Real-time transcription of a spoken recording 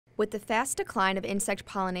With the fast decline of insect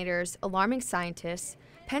pollinators alarming scientists,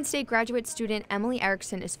 Penn State graduate student Emily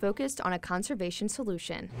Erickson is focused on a conservation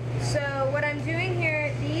solution. So what I'm doing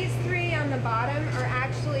here, these three on the bottom are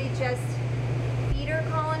actually just feeder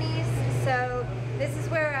colonies. So this is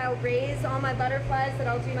where I'll raise all my butterflies that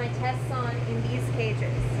I'll do my tests on in these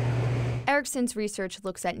cages. Erickson's research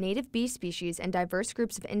looks at native bee species and diverse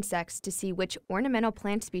groups of insects to see which ornamental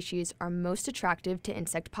plant species are most attractive to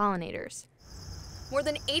insect pollinators. More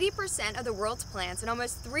than 80% of the world's plants and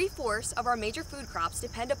almost 3/4 of our major food crops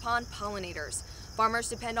depend upon pollinators. Farmers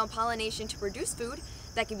depend on pollination to produce food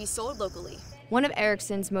that can be sold locally. One of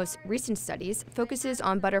Erickson's most recent studies focuses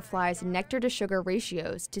on butterflies' nectar-to-sugar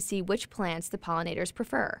ratios to see which plants the pollinators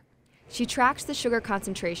prefer. She tracks the sugar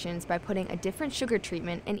concentrations by putting a different sugar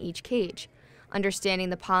treatment in each cage. Understanding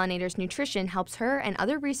the pollinator's nutrition helps her and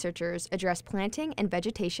other researchers address planting and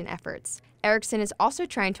vegetation efforts. Erickson is also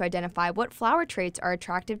trying to identify what flower traits are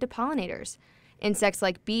attractive to pollinators. Insects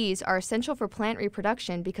like bees are essential for plant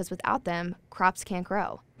reproduction because without them, crops can't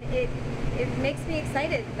grow. It makes me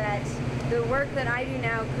excited that the work that I do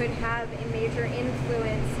now could have a major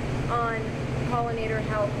influence on pollinator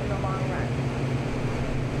health in the long run.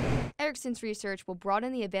 Erickson's research will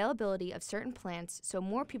broaden the availability of certain plants so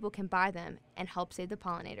more people can buy them and help save the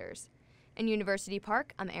pollinators. In University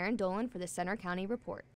Park, I'm Erin Dolan for the Center County Report.